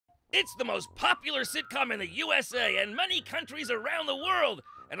It's the most popular sitcom in the USA and many countries around the world,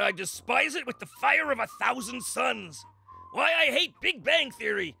 and I despise it with the fire of 1,000 suns. Why I hate Big Bang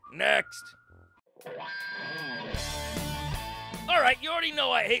Theory. Next. Alright, you already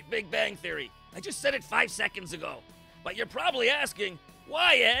know I hate Big Bang Theory. I just said it 5 seconds ago. But you're probably asking,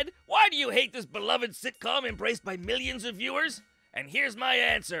 why, Ed? Why do you hate this beloved sitcom embraced by millions of viewers? And here's my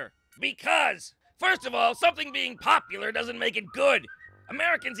answer. Because! First of all, something being popular doesn't make it good.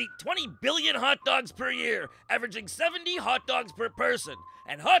 Americans eat 20 billion hot dogs per year, averaging 70 hot dogs per person.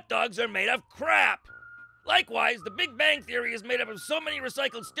 And hot dogs are made of crap. Likewise, the Big Bang Theory is made up of so many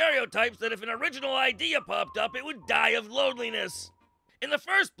recycled stereotypes that if an original idea popped up, it would die of loneliness. In the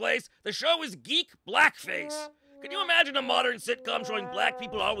first place, the show is geek blackface. Can you imagine a modern sitcom showing black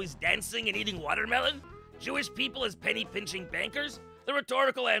people always dancing and eating watermelon? Jewish people as penny-pinching bankers? The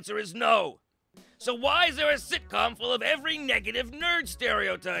rhetorical answer is no. So why is there a sitcom full of every negative nerd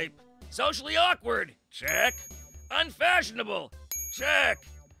stereotype? Socially awkward? Check. Unfashionable? Check.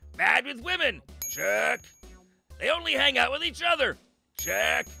 Bad with women? Check. They only hang out with each other?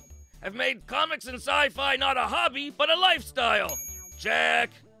 Check. Have made comics and sci-fi not a hobby, but a lifestyle?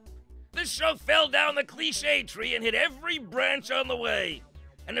 Check. This show fell down the cliché tree and hit every branch on the way.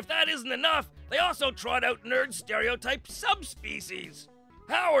 And if that isn't enough, they also trot out nerd stereotype subspecies.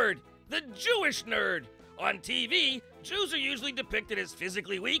 Howard, the Jewish nerd. On TV, Jews are usually depicted as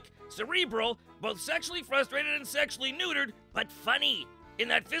physically weak, cerebral, both sexually frustrated and sexually neutered, but funny. In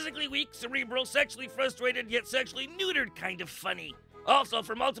that physically weak, cerebral, sexually frustrated, yet sexually neutered kind of funny. Also,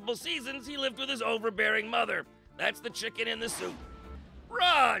 for multiple seasons, he lived with his overbearing mother. That's the chicken in the soup.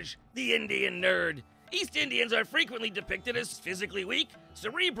 Raj, the Indian nerd. East Indians are frequently depicted as physically weak,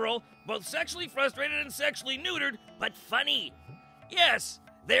 cerebral, both sexually frustrated and sexually neutered, but funny. Yes,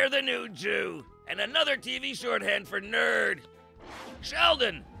 they're the new Jew, and another TV shorthand for nerd.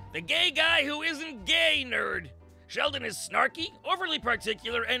 Sheldon, the gay guy who isn't gay nerd. Sheldon is snarky, overly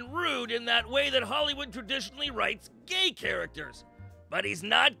particular, and rude in that way that Hollywood traditionally writes gay characters. But he's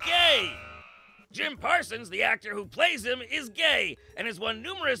not gay. Jim Parsons, the actor who plays him, is gay, and has won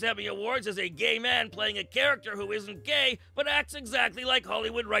numerous Emmy Awards as a gay man playing a character who isn't gay, but acts exactly like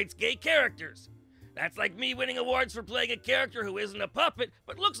Hollywood writes gay characters. That's like me winning awards for playing a character who isn't a puppet,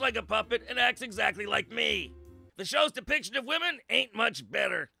 but looks like a puppet and acts exactly like me. The show's depiction of women ain't much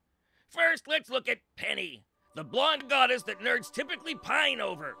better. First, let's look at Penny, the blonde goddess that nerds typically pine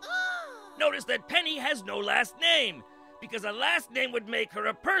over. Notice that Penny has no last name, because a last name would make her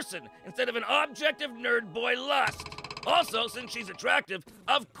a person instead of an object of nerd boy lust. Also, since she's attractive,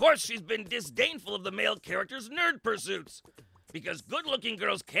 of course she's been disdainful of the male character's nerd pursuits. Because good-looking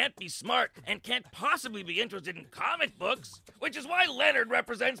girls can't be smart and can't possibly be interested in comic books, which is why Leonard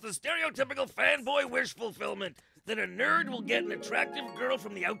represents the stereotypical fanboy wish fulfillment, that a nerd will get an attractive girl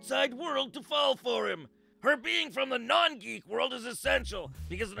from the outside world to fall for him. Her being from the non-geek world is essential,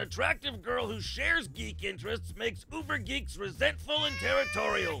 because an attractive girl who shares geek interests makes uber geeks resentful and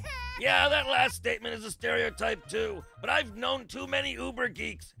territorial. Yeah, that last statement is a stereotype too, but I've known too many uber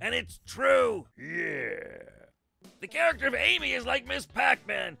geeks, and it's true. Yeah. The character of Amy is like Miss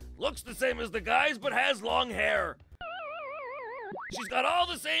Pac-Man, looks the same as the guys but has long hair. She's got all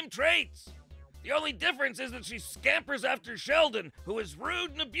the same traits. The only difference is that she scampers after Sheldon, who is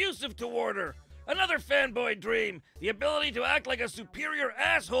rude and abusive toward her. Another fanboy dream, the ability to act like a superior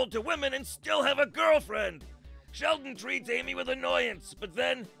asshole to women and still have a girlfriend. Sheldon treats Amy with annoyance, but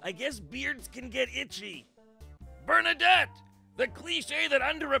then, I guess beards can get itchy. Bernadette, the cliche that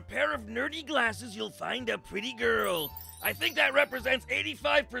under a pair of nerdy glasses you'll find a pretty girl. I think that represents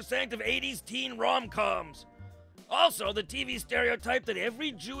 85% of 80s teen rom-coms. Also, the TV stereotype that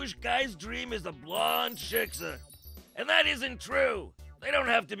every Jewish guy's dream is a blonde shiksa. And that isn't true. They don't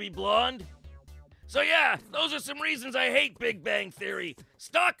have to be blonde. So yeah, those are some reasons I hate Big Bang Theory.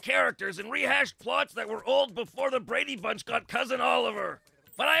 Stock characters and rehashed plots that were old before the Brady Bunch got Cousin Oliver.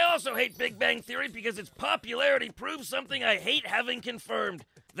 But I also hate Big Bang Theory because its popularity proves something I hate having confirmed.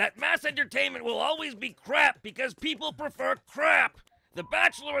 That mass entertainment will always be crap because people prefer crap. The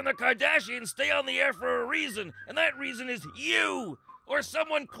Bachelor and the Kardashians stay on the air for a reason, and that reason is you, or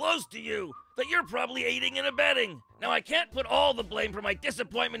someone close to you, that you're probably aiding and abetting. Now, I can't put all the blame for my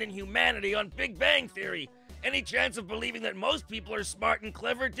disappointment in humanity on Big Bang Theory. Any chance of believing that most people are smart and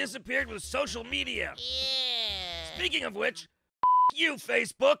clever disappeared with social media. Yeah. Speaking of which, you,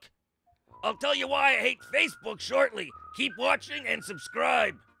 Facebook. I'll tell you why I hate Facebook shortly. Keep watching and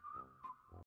subscribe.